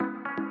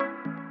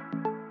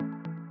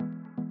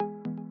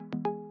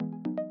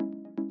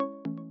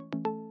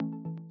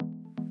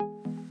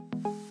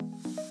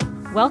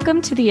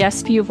Welcome to the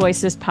SPU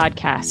Voices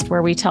podcast,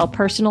 where we tell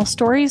personal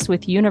stories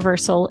with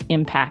universal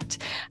impact.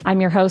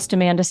 I'm your host,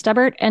 Amanda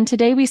Stubbert, and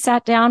today we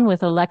sat down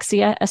with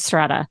Alexia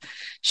Estrada.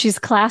 She's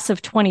class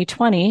of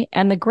 2020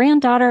 and the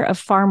granddaughter of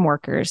farm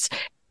workers.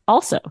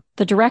 Also,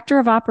 the director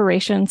of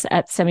operations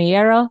at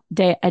Semillero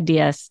de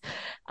Ideas,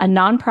 a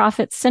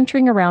nonprofit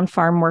centering around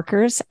farm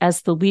workers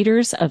as the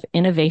leaders of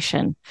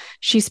innovation.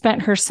 She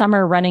spent her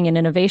summer running an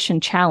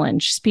innovation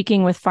challenge,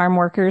 speaking with farm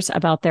workers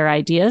about their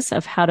ideas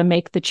of how to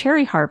make the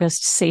cherry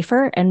harvest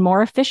safer and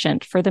more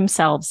efficient for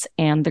themselves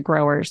and the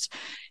growers.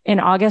 In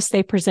August,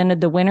 they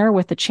presented the winner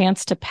with a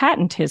chance to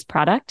patent his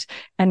product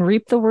and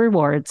reap the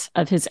rewards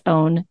of his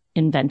own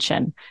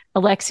invention.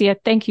 Alexia,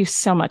 thank you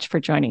so much for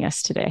joining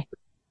us today.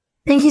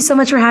 Thank you so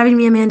much for having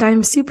me, Amanda.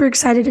 I'm super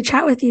excited to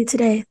chat with you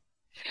today.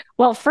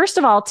 Well, first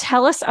of all,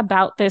 tell us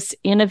about this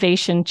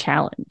innovation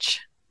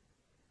challenge.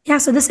 Yeah,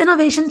 so this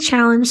innovation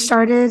challenge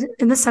started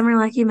in the summer,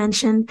 like you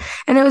mentioned,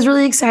 and it was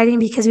really exciting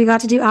because we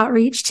got to do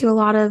outreach to a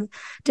lot of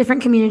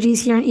different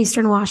communities here in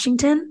Eastern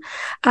Washington.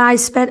 I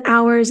spent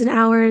hours and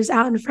hours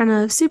out in front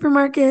of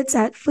supermarkets,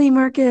 at flea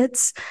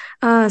markets,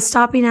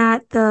 stopping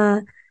at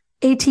the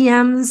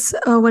ATMs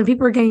when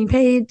people were getting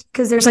paid,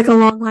 because there's like a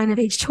long line of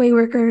H2A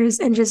workers,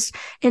 and just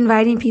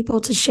inviting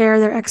people to share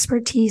their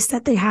expertise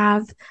that they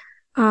have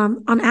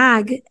on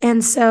ag.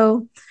 And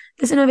so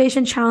this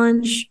innovation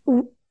challenge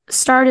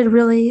started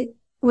really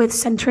with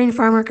centering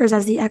farm workers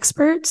as the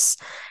experts.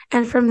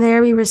 And from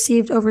there, we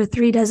received over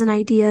 36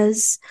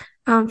 ideas,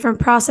 from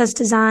process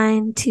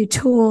design to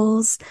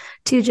tools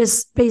to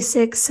just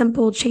basic,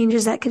 simple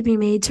changes that could be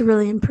made to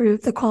really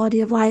improve the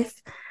quality of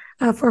life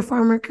for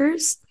farm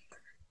workers.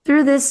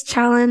 Through this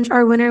challenge,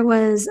 our winner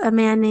was a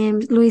man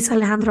named Luis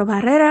Alejandro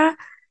Barrera.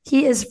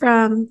 He is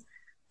from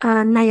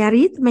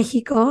Nayarit,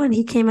 Mexico, and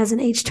he came as an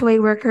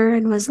H2A worker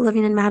and was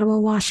living in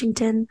Madwell,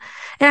 Washington.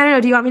 And I don't know,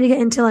 do you want me to get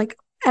into like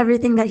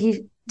everything that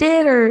he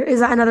did, or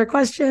is that another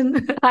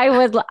question? I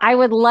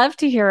would love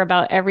to hear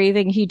about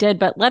everything he did,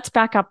 but let's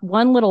back up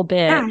one little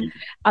bit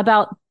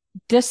about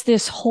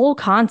this whole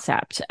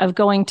concept of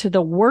going to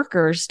the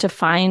workers to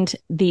find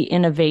the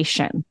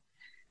innovation.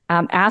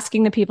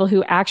 Asking the people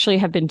who actually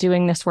have been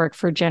doing this work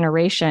for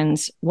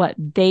generations what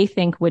they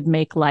think would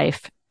make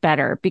life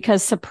better.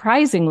 Because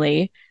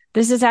surprisingly,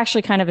 this is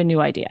actually kind of a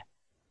new idea.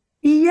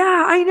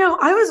 Yeah, I know.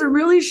 I was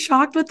really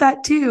shocked with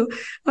that too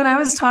when I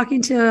was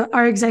talking to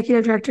our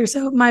executive director.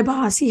 So my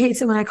boss, he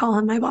hates it when I call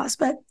him my boss,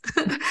 but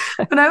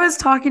when I was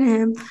talking to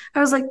him, I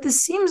was like, this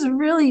seems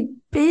really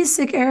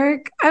basic,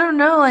 Eric. I don't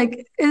know.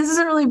 Like, this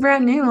isn't really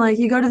brand new. Like,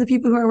 you go to the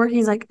people who are working,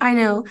 he's like, I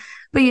know,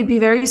 but you'd be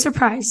very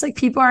surprised. Like,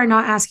 people are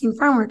not asking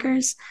farm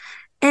workers.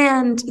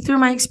 And through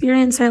my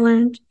experience, I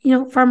learned,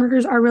 farm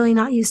workers are really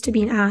not used to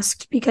being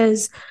asked,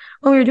 because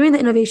when we were doing the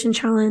innovation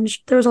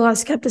challenge, there was a lot of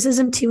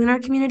skepticism too in our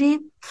community.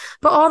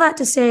 But all that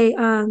to say,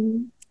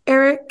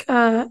 Eric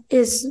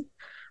is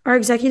our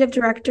executive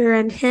director,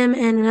 and him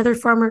and another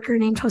farm worker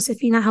named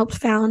Josefina helped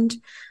found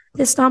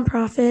this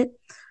nonprofit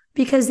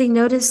because they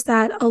noticed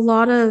that a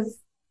lot of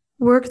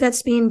work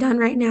that's being done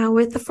right now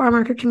with the farm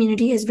worker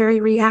community is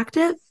very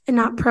reactive and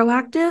not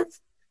proactive.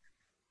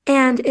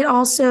 And it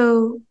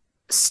also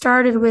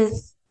started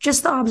with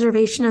just the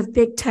observation of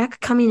big tech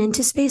coming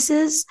into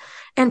spaces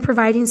and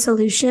providing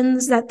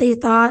solutions that they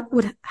thought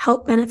would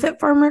help benefit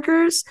farm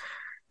workers.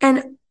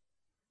 And,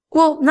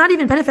 well, not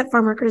even benefit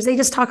farm workers. They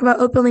just talk about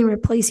openly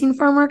replacing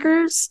farm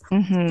workers.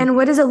 Mm-hmm. And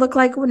what does it look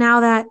like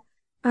now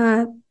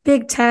that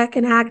big tech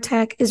and ag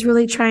tech is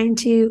really trying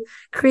to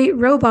create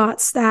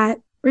robots that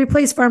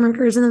replace farm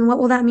workers? And then what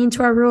will that mean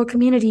to our rural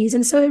communities?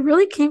 And so it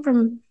really came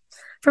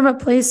from a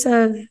place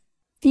of,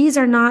 these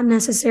are not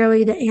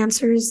necessarily the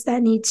answers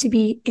that need to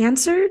be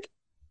answered.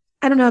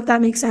 I don't know if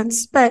that makes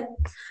sense, but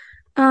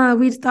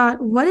we thought,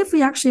 what if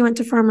we actually went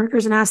to farm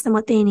workers and asked them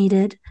what they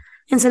needed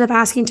instead of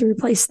asking to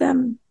replace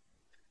them?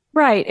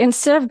 Right.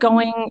 Instead of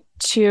going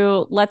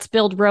to, let's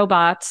build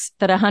robots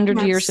that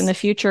 100 years in the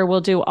future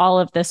will do all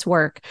of this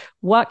work.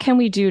 What can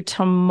we do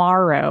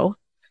tomorrow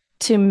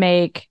to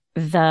make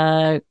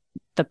the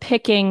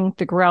picking,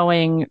 the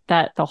growing,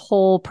 that the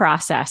whole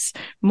process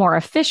more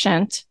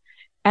efficient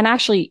and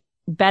actually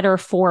better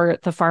for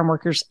the farm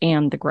workers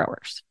and the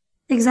growers?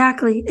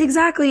 Exactly.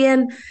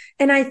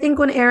 And I think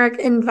when Eric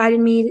and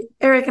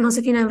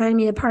Josefina invited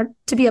me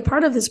to be a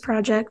part of this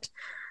project,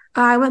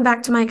 I went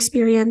back to my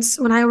experience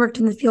when I worked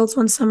in the fields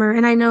one summer.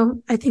 And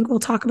I think we'll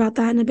talk about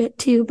that in a bit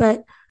too,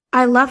 but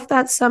I left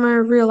that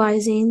summer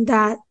realizing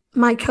that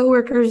my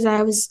coworkers that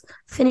I was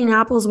thinning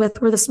apples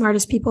with were the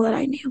smartest people that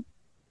I knew.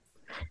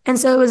 And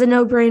so it was a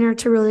no-brainer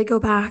to really go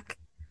back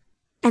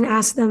and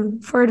ask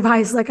them for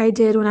advice like I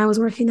did when I was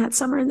working that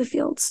summer in the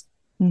fields.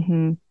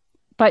 Mm-hmm.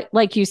 But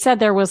like you said,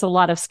 there was a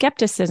lot of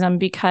skepticism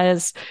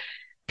because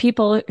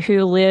people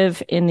who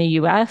live in the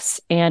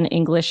US and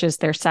English is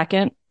their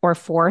second or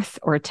fourth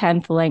or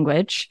 10th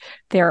language,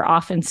 they're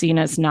often seen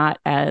as not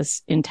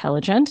as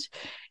intelligent.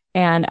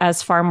 And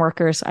as farm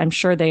workers, I'm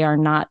sure they are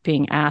not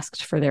being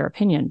asked for their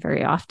opinion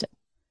very often.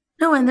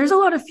 No, and there's a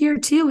lot of fear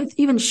too with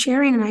even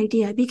sharing an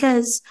idea,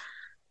 because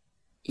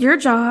your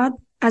job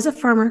as a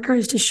farm worker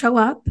is to show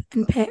up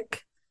and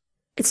pick.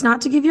 It's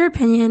not to give your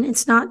opinion.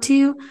 It's not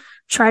to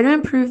try to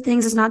improve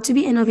things. It's not to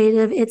be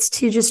innovative. It's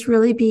to just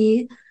really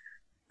be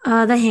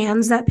the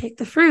hands that pick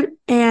the fruit.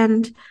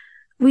 And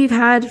we've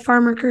had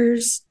farm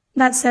workers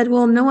that said,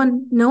 well, no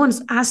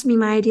one's asked me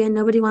my idea and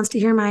nobody wants to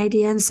hear my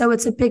idea. And so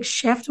it's a big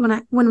shift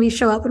when we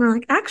show up and we're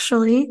like,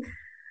 actually,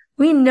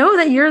 we know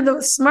that you're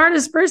the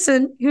smartest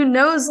person who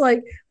knows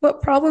like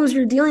what problems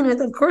you're dealing with.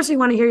 Of course, we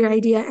want to hear your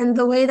idea. And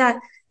the way that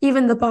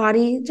even the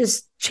body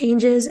just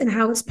changes and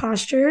how it's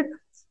postured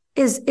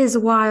is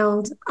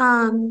wild.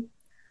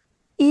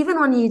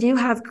 Even when you do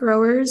have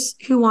growers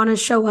who want to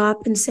show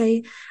up and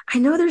say, I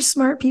know there's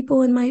smart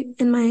people in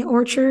my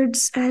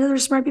orchards, and I know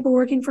there's smart people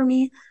working for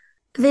me.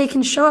 They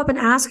can show up and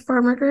ask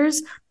farm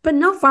workers, but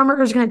no farm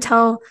worker is going to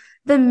tell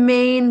the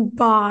main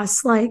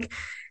boss, like,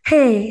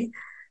 hey,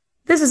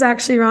 this is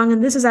actually wrong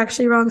and this is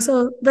actually wrong.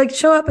 So like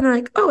show up and they're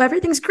like, oh,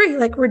 everything's great.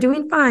 Like we're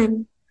doing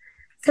fine.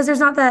 Because there's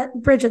not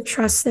that bridge of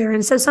trust there.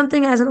 And so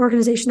something as an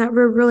organization that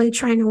we're really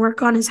trying to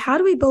work on is how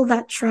do we build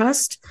that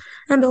trust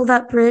and build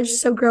that bridge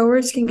so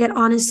growers can get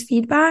honest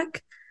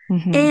feedback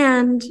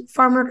and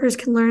farm workers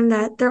can learn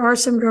that there are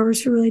some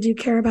growers who really do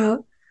care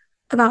about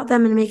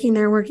them and making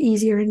their work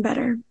easier and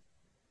better.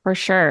 For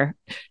sure.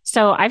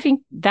 So I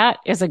think that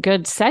is a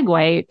good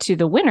segue to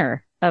the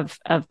winner of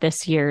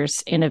this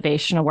year's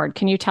Innovation Award.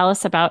 Can you tell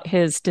us about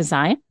his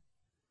design?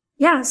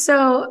 Yeah,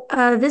 so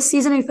this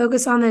season we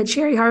focused on the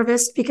cherry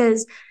harvest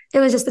because it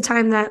was just the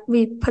time that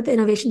we put the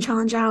innovation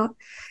challenge out.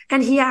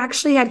 And he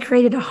actually had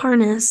created a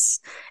harness.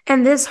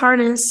 And this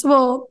harness,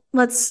 well,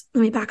 let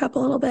me back up a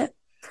little bit.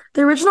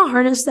 The original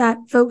harness that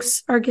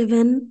folks are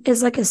given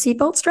is like a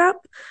seatbelt strap.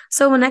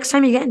 So when next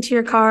time you get into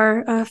your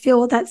car, feel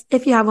what that,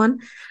 if you have one,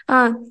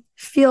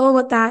 feel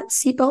what that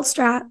seatbelt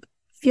strap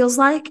feels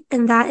like.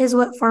 And that is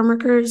what farm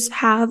workers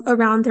have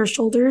around their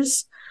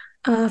shoulders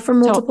for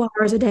multiple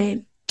hours a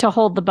day. To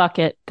hold the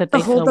bucket that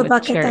they fill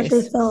with cherries. That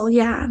they fill,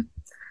 yeah.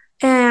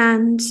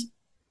 And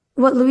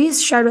what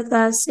Luis shared with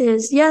us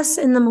is, yes,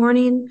 in the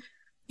morning,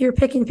 you're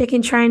picking,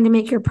 trying to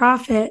make your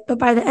profit. But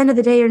by the end of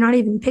the day, you're not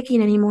even picking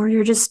anymore.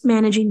 You're just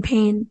managing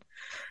pain.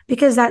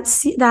 Because that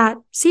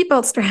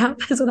seatbelt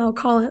strap is what I'll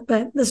call it,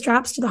 but the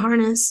straps to the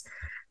harness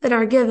that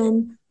are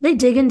given, they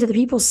dig into the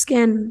people's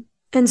skin.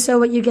 And so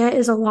what you get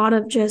is a lot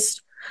of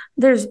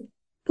there's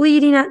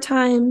bleeding at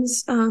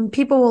times.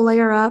 People will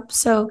layer up.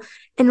 So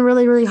in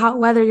really, really hot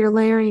weather, you're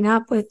layering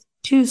up with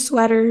 2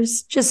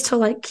 sweaters just to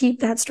like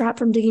keep that strap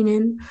from digging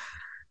in.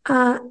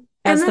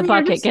 As the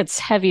bucket gets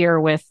heavier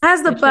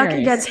as the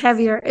bucket gets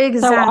heavier,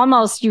 exactly. So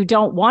almost you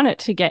don't want it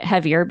to get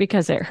heavier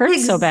because it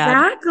hurts so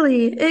bad.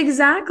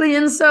 Exactly.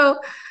 And so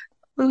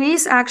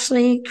Luis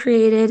actually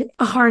created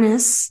a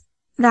harness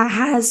that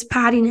has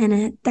padding in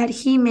it that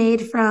he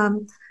made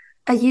from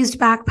a used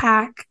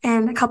backpack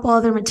and a couple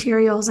other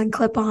materials and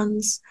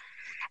clip-ons.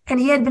 And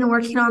he had been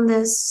working on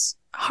this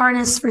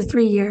harness for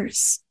 3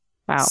 years.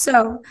 Wow.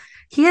 So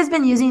he has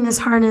been using this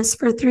harness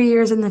for 3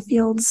 years in the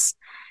fields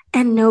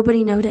and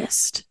nobody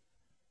noticed.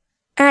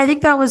 And I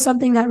think that was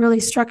something that really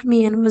struck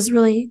me and was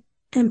really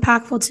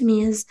impactful to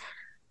me is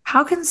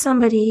how can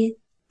somebody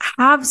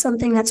have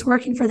something that's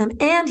working for them?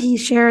 And he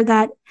shared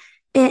that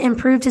it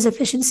improved his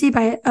efficiency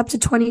by up to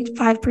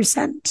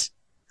 25%.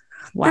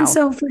 Wow. And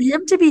so for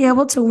him to be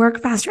able to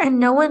work faster and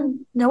no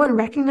one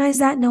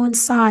recognized that, no one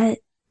saw it.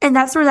 And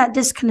that's where that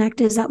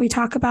disconnect is that we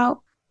talk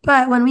about.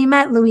 But when we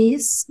met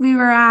Luis, we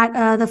were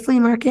at the flea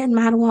market in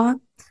Mattawa,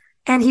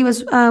 and he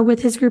was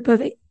with his group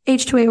of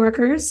H2A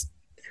workers.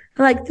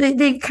 Like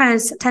they kind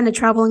of tend to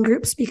travel in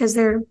groups because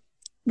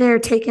they're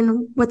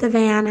taken with a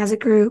van as a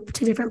group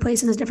to different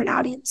places, different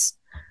outings.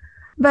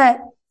 But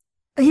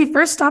he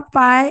first stopped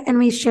by and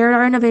we shared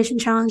our innovation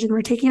challenge and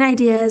we're taking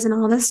ideas and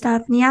all this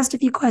stuff. And he asked a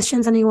few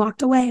questions and he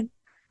walked away.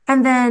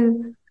 And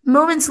then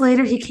moments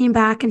later, he came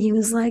back and he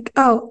was like,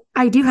 oh,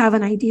 I do have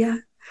an idea.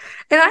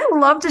 And I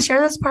love to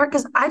share this part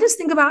because I just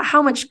think about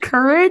how much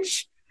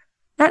courage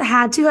that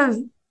had to have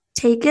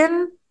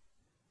taken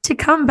to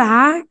come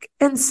back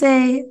and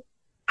say,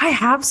 I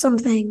have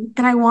something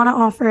and I want to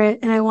offer it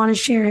and I want to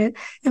share it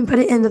and put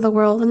it into the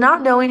world, and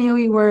not knowing who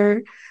we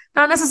were,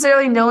 not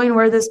necessarily knowing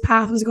where this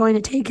path was going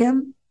to take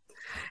him.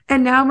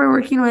 And now we're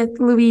working with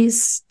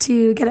Luis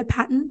to get a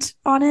patent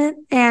on it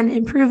and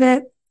improve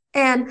it.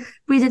 And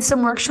we did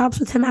some workshops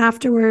with him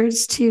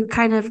afterwards to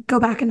kind of go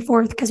back and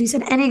forth because we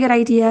said any good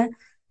idea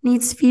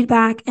needs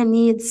feedback and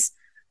needs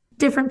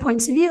different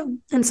points of view.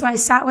 And so I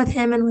sat with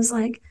him and was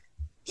like,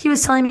 he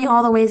was telling me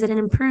all the ways that it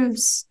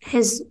improves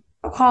his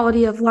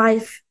quality of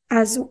life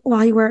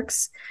while he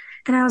works.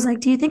 And I was like,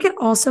 do you think it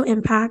also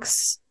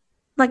impacts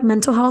like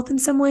mental health in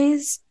some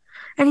ways?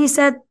 And he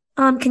said,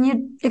 can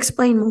you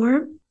explain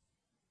more?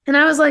 And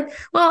I was like,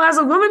 well, as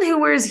a woman who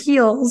wears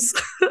heels,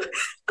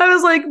 I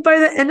was like, by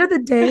the end of the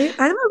day,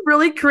 I'm a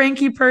really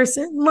cranky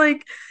person.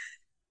 Like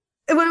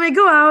when we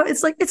go out,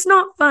 it's like, it's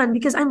not fun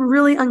because I'm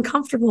really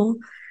uncomfortable.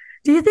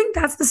 Do you think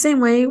that's the same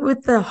way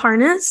with the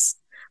harness?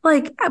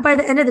 Like by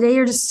the end of the day,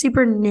 you're just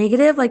super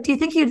negative. Like, do you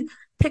think you'd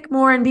pick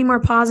more and be more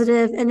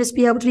positive and just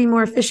be able to be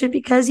more efficient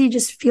because you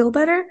just feel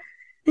better?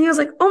 And he was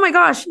like, oh my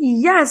gosh,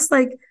 yes,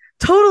 like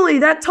totally,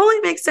 that totally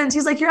makes sense.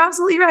 He's like, you're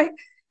absolutely right.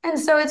 And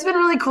so it's been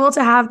really cool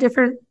to have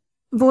different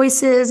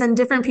voices and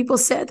different people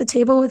sit at the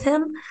table with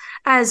him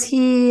as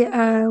he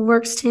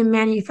works to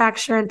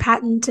manufacture and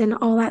patent and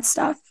all that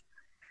stuff.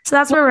 So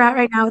that's where we're at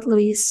right now with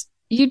Luis.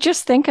 You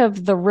just think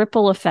of the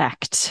ripple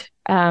effect.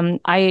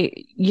 I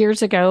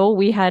years ago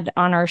we had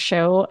on our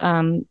show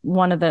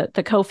one of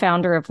the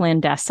co-founder of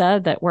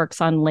Landesa that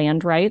works on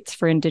land rights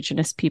for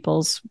Indigenous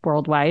peoples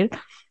worldwide.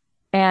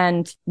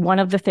 And one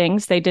of the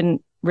things they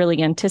didn't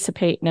really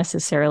anticipate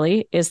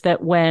necessarily is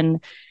that when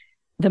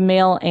the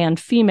male and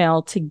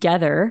female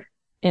together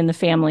in the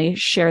family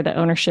share the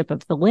ownership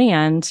of the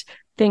land,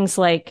 things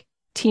like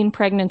teen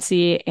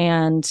pregnancy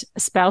and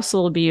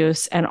spousal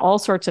abuse and all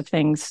sorts of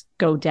things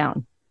go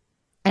down.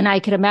 And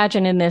I could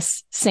imagine in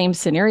this same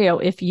scenario,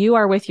 if you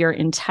are with your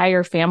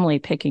entire family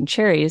picking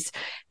cherries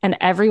and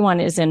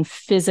everyone is in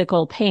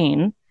physical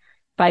pain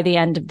by the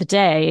end of the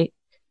day,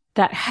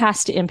 that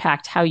has to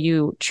impact how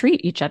you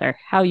treat each other,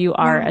 how you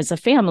are as a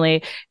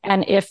family.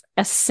 And if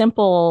a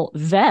simple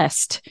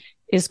vest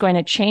is going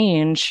to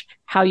change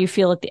how you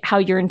feel, how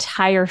your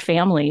entire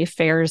family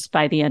fares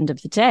by the end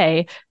of the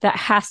day, that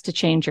has to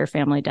change your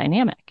family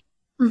dynamic.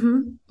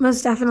 Mm-hmm.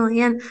 Most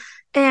definitely.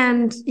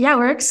 And yeah,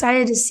 we're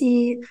excited to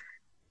see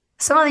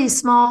some of these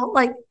small,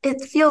 like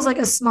it feels like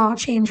a small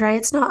change, right?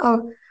 It's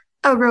not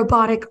a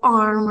robotic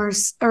arm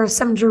or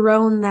some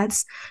drone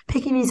that's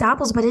picking these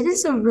apples, but it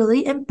is a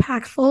really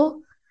impactful,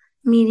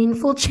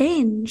 meaningful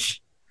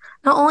change.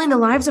 Not only in the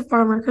lives of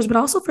farm workers, but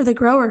also for the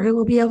grower who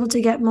will be able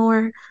to get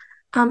more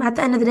at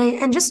the end of the day.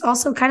 And just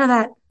also kind of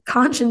that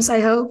conscience,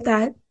 I hope,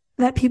 that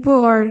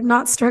people are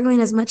not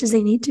struggling as much as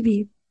they need to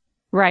be.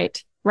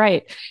 Right,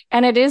 right.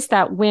 And it is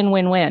that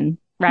win-win-win,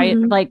 right?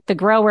 Mm-hmm. Like the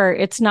grower,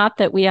 it's not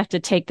that we have to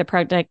take the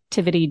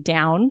productivity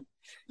down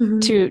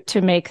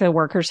to make the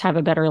workers have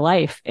a better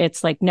life.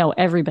 It's like, no,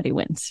 everybody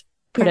wins.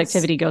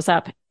 Productivity goes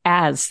up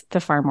as the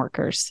farm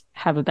workers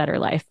have a better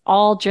life,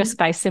 all just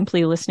by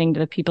simply listening to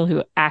the people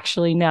who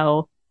actually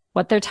know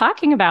what they're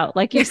talking about.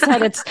 Like you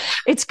said,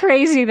 it's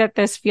crazy that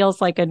this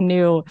feels like a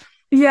new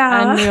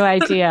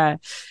idea.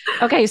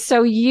 Okay,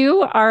 so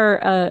you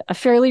are a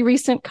fairly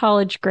recent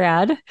college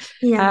grad.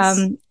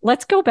 Yes.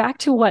 Let's go back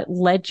to what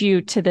led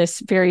you to this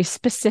very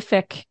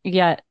specific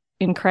yet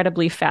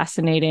incredibly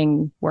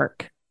fascinating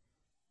work.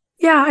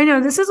 Yeah, I know.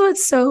 This is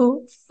what's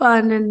so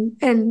fun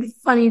and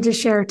funny to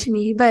share to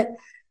me. But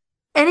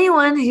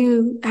anyone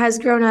who has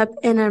grown up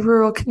in a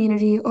rural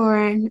community or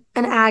in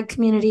an ag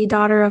community,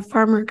 daughter of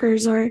farm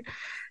workers, or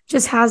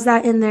just has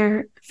that in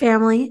their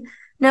family,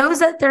 knows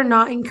that they're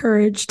not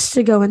encouraged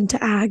to go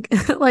into ag.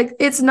 Like,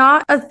 it's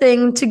not a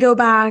thing to go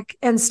back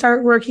and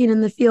start working in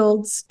the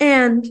fields.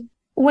 And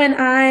when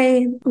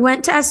I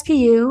went to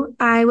SPU,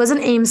 I was an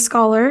Ames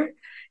scholar,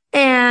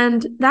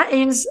 and that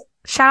Ames,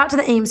 shout out to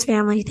the Ames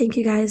family. Thank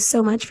you guys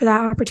so much for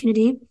that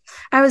opportunity.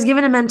 I was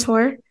given a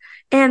mentor,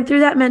 and through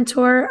that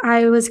mentor,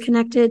 I was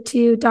connected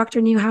to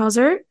Dr.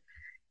 Newhouser.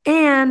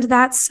 And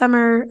that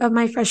summer of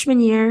my freshman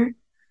year,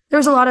 there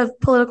was a lot of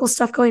political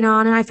stuff going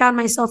on, and I found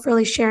myself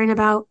really sharing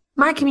about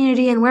my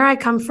community and where I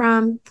come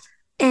from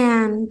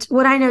and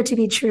what I know to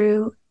be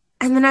true.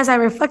 And then as I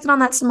reflected on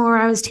that some more,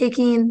 I was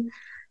taking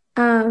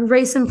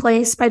Race and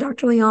Place by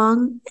Dr.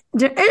 Leong.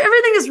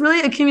 Everything is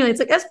really accumulates.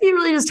 Like SPU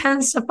really just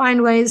tends to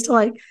find ways to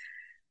like,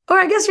 or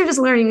I guess you're just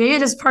learning. Maybe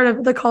it is part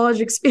of the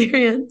college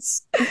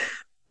experience.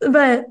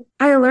 But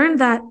I learned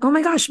that, oh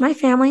my gosh, my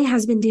family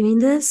has been doing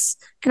this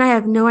and I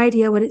have no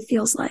idea what it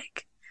feels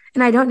like.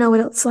 And I don't know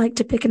what it's like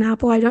to pick an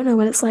apple. I don't know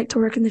what it's like to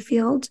work in the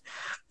field.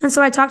 And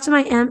so I talked to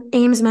my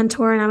Ames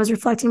mentor and I was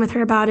reflecting with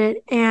her about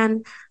it.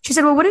 And she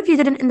said, well, what if you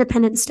did an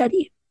independent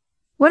study?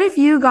 What if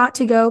you got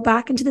to go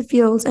back into the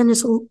fields and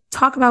just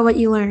talk about what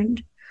you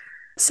learned?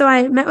 So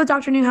I met with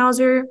Dr.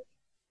 Newhouser,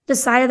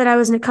 decided that I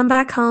was going to come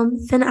back home,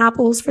 thin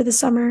apples for the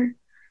summer.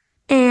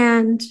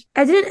 And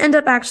I didn't end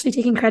up actually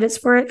taking credits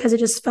for it because it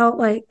just felt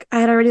like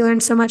I had already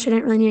learned so much. I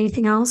didn't really need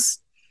anything else.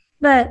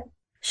 But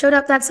showed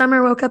up that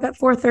summer, woke up at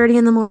 4:30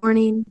 in the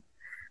morning,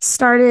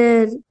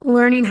 started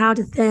learning how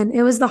to thin.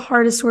 It was the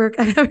hardest work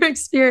I've ever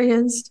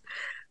experienced.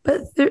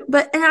 But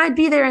and I'd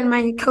be there and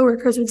my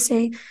coworkers would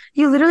say,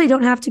 you literally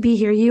don't have to be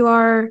here. You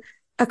are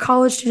a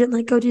college student,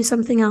 like go do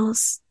something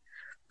else.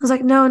 I was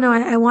like, no,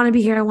 I want to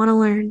be here. I want to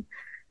learn.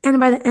 And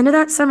by the end of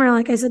that summer,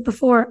 like I said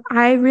before,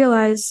 I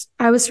realized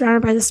I was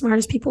surrounded by the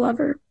smartest people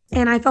ever.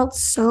 And I felt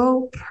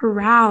so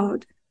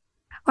proud.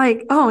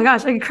 Like, oh my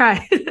gosh, I could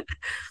cry.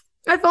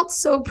 I felt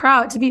so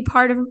proud to be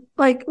part of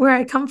like where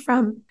I come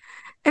from,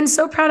 and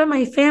so proud of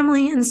my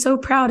family, and so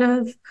proud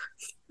of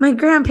my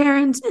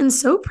grandparents, and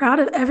so proud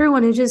of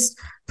everyone who just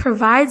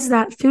provides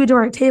that food to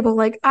our table.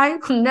 Like I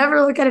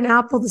never look at an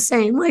apple the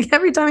same. Like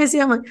every time I see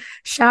it, I'm like,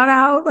 shout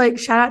out to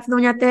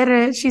Doña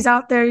Tere. She's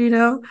out there,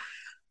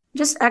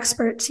 just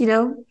experts,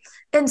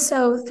 And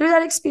so through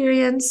that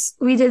experience,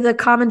 we did the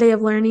common day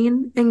of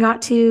learning and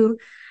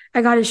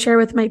I got to share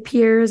with my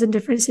peers and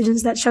different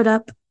students that showed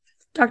up.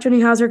 Dr.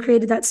 Newhouser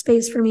created that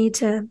space for me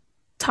to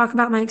talk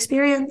about my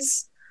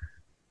experience.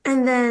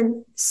 And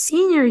then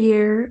senior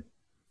year,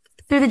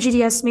 through the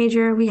GDS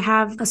major, we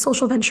have a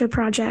social venture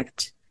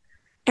project,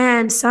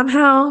 and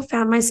somehow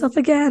found myself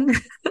again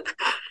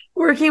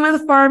working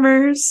with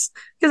farmers,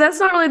 because that's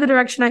not really the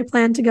direction I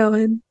planned to go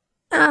in.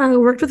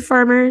 Worked with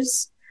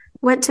farmers,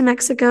 went to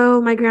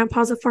Mexico. My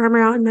grandpa's a farmer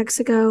out in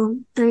Mexico,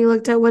 and we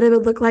looked at what it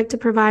would look like to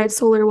provide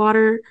solar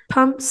water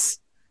pumps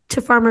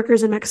to farm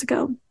workers in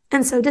Mexico.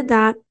 And so did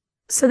that.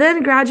 So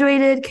then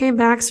graduated, came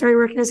back, started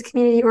working as a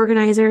community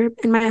organizer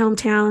in my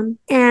hometown,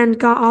 and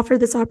got offered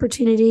this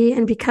opportunity.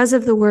 And because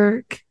of the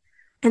work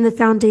and the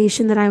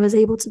foundation that I was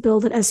able to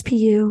build at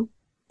SPU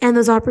and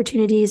those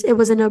opportunities, it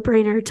was a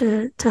no-brainer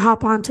to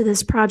hop onto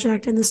this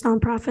project and this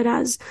nonprofit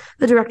as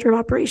the director of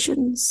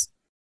operations.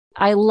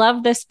 I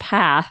love this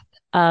path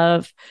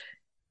of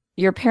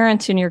your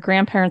parents and your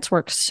grandparents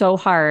worked so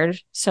hard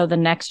so the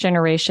next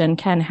generation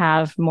can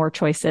have more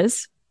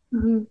choices,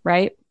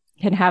 right?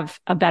 Can have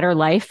a better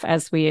life,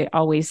 as we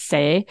always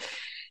say.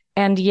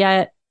 And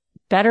yet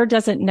better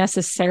doesn't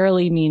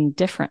necessarily mean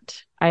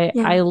different.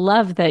 I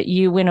love that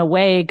you went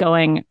away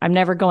going, I'm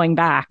never going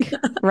back,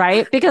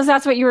 right? Because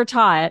that's what you were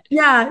taught.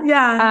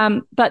 Yeah.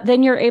 But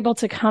then you're able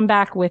to come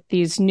back with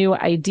these new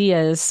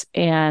ideas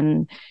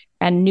and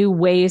new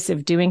ways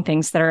of doing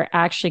things that are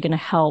actually going to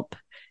help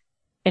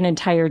an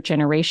entire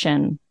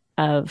generation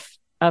of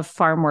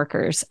farm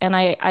workers. And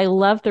I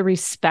love the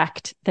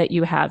respect that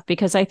you have,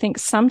 because I think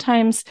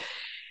sometimes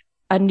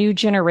a new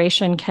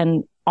generation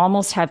can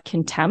almost have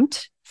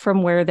contempt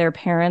from where their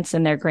parents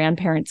and their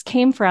grandparents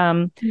came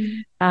from,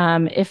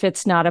 if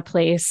it's not a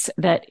place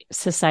that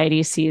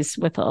society sees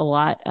with a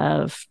lot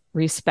of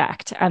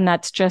respect. And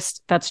that's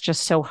just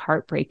so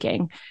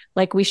heartbreaking.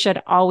 Like, we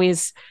should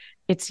always,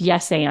 it's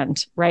yes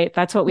and, right?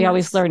 That's what we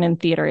always learn in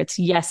theater. It's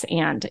yes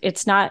and.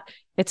 It's not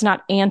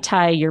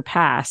anti your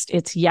past.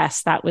 It's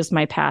yes, that was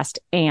my past,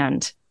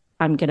 and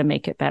I'm going to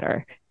make it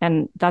better.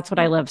 And that's what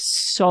I love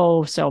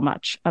so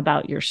much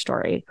about your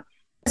story.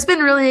 It's been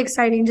really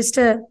exciting just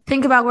to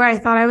think about where I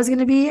thought I was going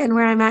to be and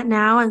where I'm at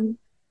now. And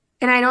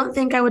I don't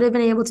think I would have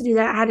been able to do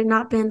that had it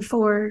not been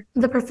for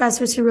the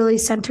professors who really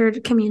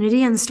centered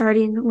community and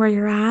starting where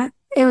you're at.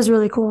 It was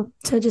really cool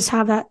to just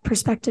have that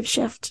perspective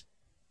shift.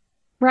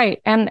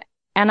 Right. And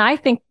I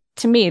think,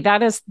 to me,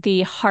 that is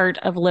the heart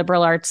of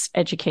liberal arts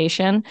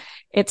education.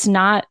 It's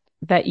not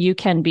that you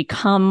can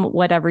become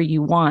whatever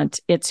you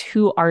want. It's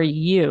who are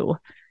you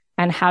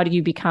and how do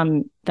you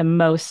become the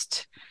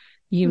most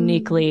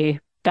uniquely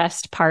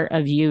best part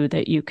of you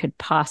that you could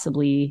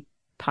possibly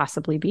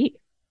be.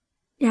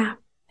 Yeah.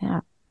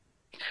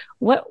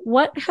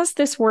 What has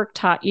this work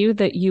taught you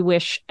that you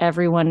wish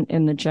everyone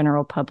in the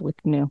general public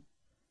knew?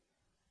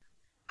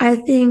 I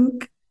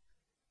think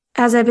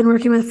as I've been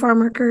working with farm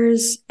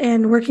workers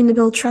and working to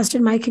build trust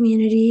in my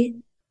community,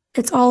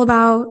 it's all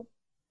about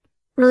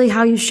really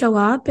how you show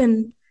up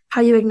and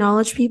how you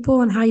acknowledge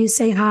people and how you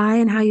say hi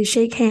and how you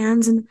shake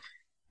hands and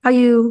how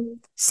you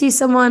see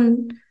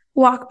someone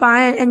walk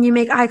by and you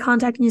make eye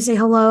contact and you say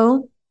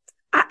hello.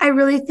 I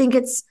really think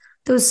it's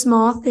those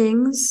small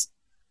things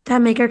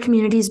that make our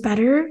communities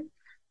better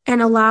and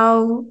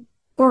allow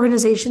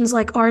organizations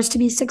like ours to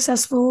be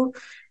successful.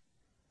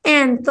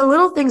 And the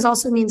little things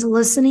also means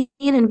listening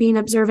and being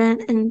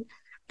observant and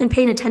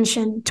paying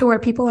attention to where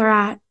people are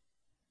at.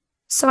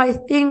 So I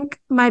think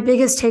my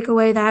biggest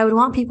takeaway that I would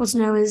want people to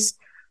know is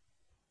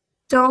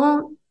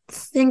don't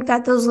think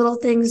that those little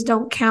things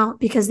don't count,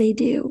 because they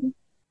do.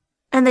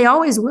 And they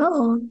always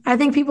will. I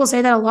think people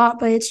say that a lot,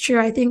 but it's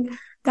true. I think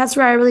that's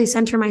where I really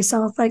center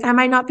myself. Like, I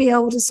might not be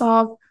able to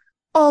solve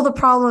all the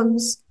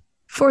problems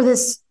for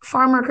this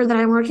farm worker that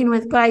I'm working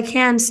with, but I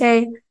can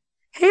say,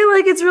 hey,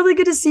 like, it's really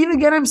good to see you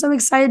again. I'm so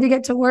excited to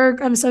get to work.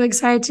 I'm so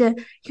excited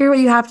to hear what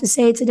you have to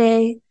say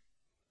today.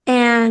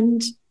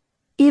 And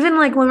even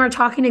like when we're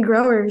talking to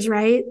growers,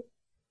 right?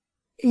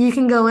 You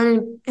can go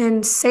in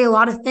and say a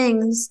lot of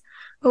things,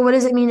 but what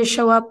does it mean to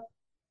show up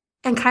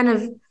and kind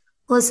of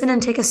listen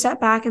and take a step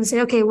back and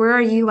say, okay, where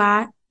are you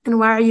at? And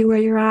why are you where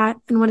you're at?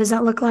 And what does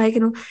that look like?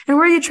 And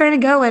where are you trying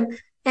to go?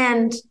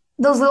 And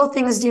those little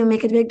things do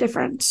make a big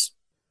difference.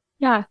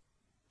 Yeah.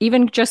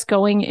 Even just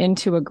going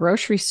into a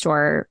grocery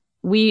store,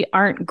 we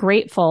aren't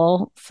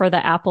grateful for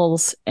the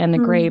apples and the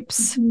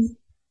grapes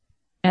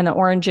and the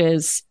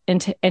oranges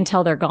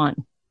until they're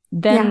gone.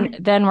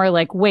 Then we're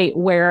like, wait,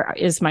 where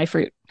is my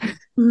fruit?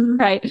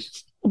 Right.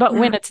 But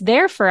when it's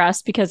there for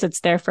us, because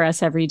it's there for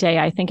us every day,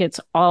 I think it's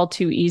all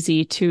too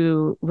easy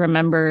to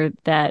remember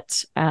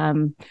that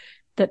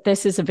that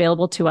this is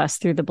available to us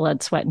through the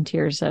blood, sweat, and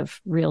tears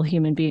of real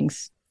human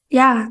beings.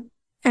 Yeah.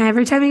 And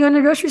every time you go into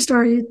a grocery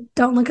store, you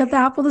don't look at the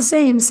apple the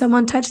same.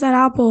 Someone touched that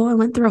apple and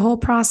went through a whole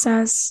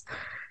process.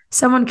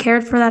 Someone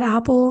cared for that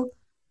apple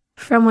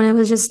from when it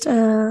was just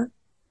a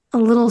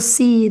little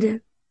seed.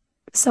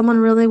 Someone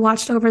really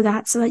watched over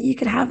that so that you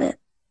could have it.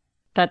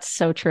 That's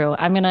so true.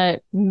 I'm going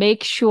to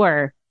make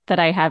sure that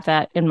I have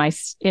that in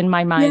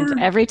my mind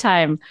every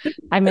time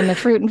I'm in the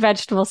fruit and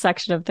vegetable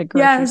section of the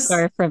grocery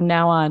store from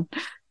now on.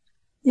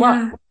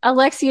 Yeah. Well,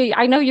 Alexia,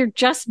 I know you're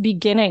just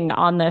beginning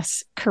on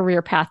this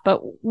career path,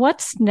 but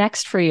what's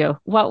next for you?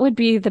 What would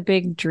be the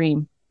big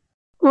dream?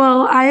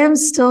 Well, I am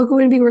still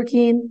going to be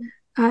working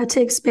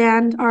to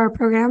expand our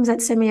programs at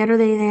Semillero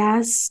de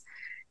Ideas.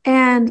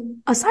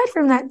 And aside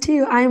from that,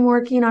 too, I'm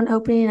working on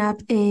opening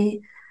up a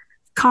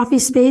coffee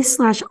space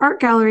 / art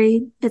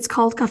gallery. It's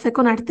called Café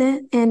con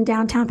Arte in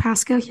downtown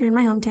Pasco, here in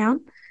my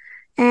hometown.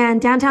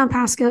 And downtown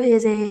Pasco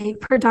is a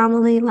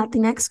predominantly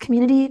Latinx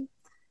community,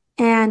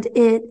 and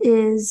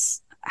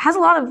has a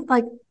lot of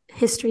like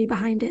history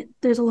behind it.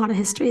 There's a lot of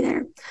history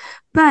there.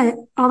 But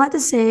all that to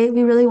say,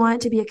 we really want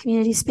it to be a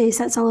community space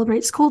that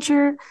celebrates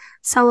culture,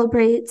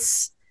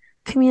 celebrates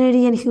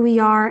community and who we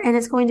are. And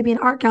it's going to be an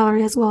art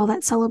gallery as well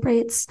that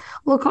celebrates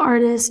local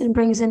artists and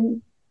brings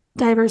in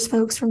diverse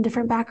folks from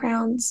different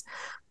backgrounds.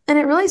 And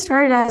it really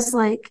started as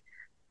like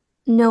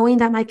knowing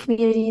that my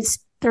community needs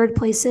third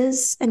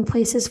places and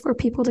places for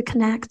people to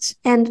connect.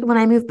 And when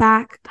I moved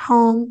back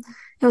home,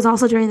 it was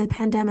also during the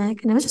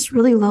pandemic, and it was just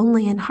really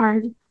lonely and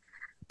hard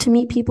to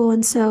meet people.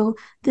 And so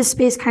this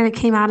space kind of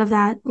came out of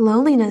that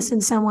loneliness in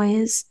some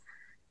ways,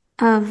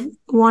 of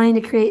wanting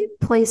to create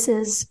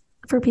places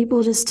for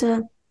people just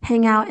to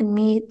hang out and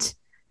meet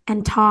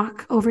and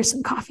talk over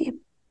some coffee.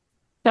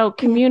 So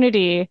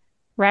community,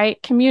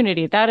 right?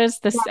 Community. That is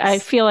this. Yes. I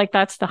feel like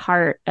that's the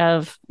heart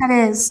of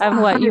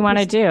what you want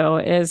to do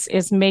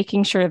is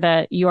making sure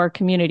that your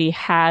community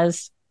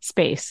has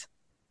space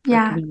for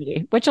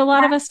community, which a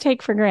lot of us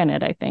take for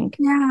granted, I think.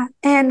 Yeah.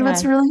 And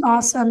what's really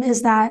awesome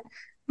is that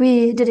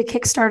we did a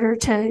Kickstarter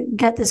to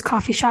get this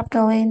coffee shop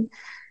going,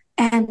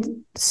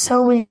 and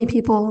so many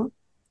people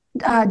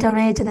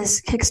donated to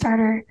this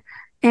Kickstarter,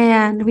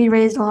 and we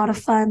raised a lot of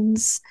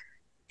funds,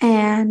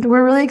 and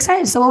we're really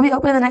excited. So we'll be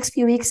open in the next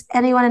few weeks.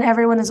 Anyone and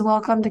everyone is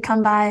welcome to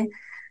come by.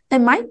 It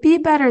might be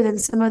better than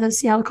some of those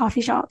Seattle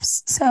coffee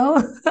shops.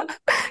 So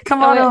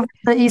come on over to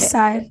the east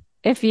side.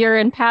 If you're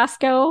in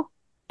Pasco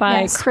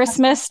by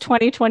Christmas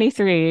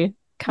 2023,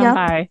 come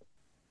by.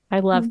 I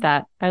love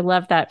that. I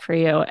love that for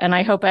you. And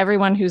I hope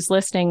everyone who's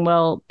listening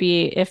will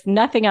be, if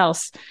nothing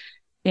else,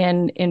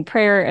 in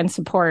prayer and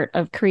support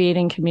of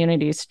creating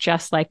communities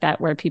just like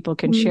that, where people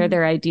can share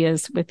their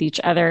ideas with each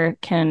other,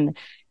 can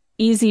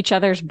ease each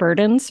other's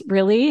burdens,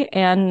 really,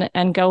 and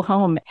go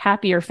home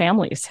happier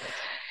families.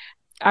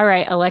 All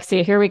right,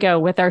 Alexia, here we go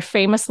with our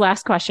famous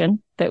last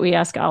question that we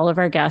ask all of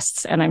our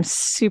guests. And I'm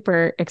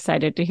super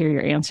excited to hear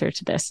your answer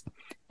to this.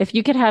 If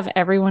you could have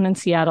everyone in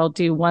Seattle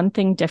do one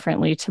thing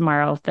differently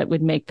tomorrow that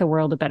would make the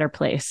world a better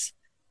place,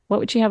 what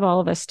would you have all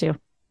of us do?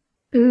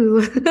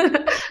 Ooh,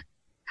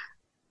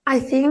 I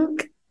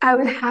think I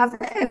would have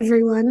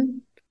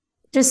everyone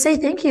just say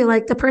thank you.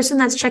 Like the person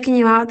that's checking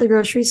you out at the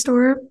grocery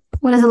store,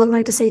 what does it look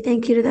like to say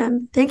thank you to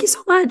them? Thank you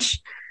so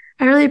much.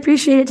 I really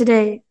appreciate it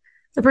today.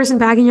 The person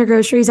bagging your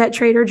groceries at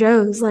Trader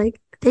Joe's,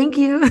 like, thank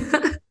you.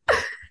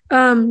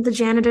 The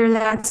janitor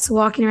that's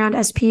walking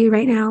around SP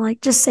right now,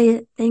 like, just say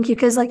it, thank you.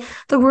 Because like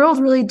the world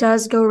really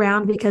does go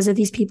around because of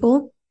these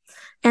people,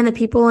 and the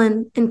people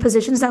in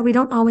positions that we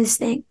don't always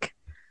think.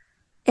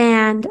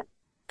 And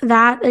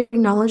that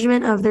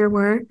acknowledgement of their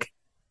work,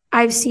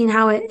 I've seen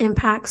how it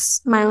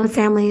impacts my own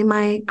family.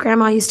 My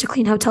grandma used to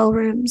clean hotel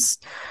rooms.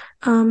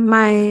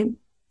 My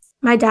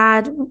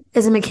dad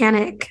is a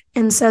mechanic.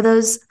 And so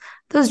those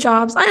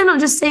jobs, I don't know,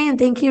 just saying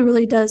thank you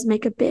really does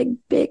make a big,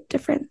 big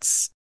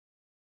difference.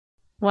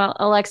 Well,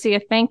 Alexia,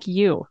 thank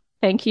you.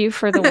 Thank you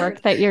for the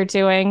work that you're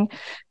doing.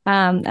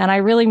 And I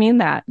really mean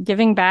that.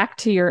 Giving back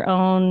to your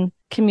own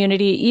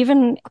community,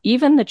 even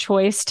the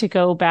choice to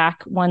go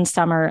back one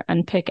summer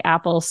and pick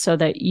apples so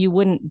that you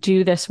wouldn't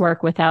do this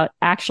work without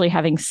actually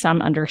having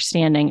some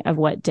understanding of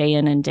what day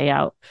in and day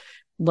out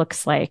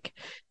looks like.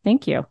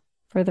 Thank you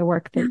for the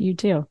work that you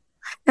do.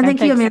 And thank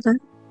you, Amanda.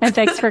 And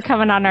thanks for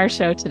coming on our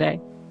show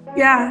today.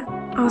 Yeah,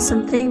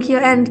 awesome. Thank you.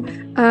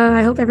 And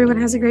I hope everyone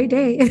has a great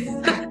day.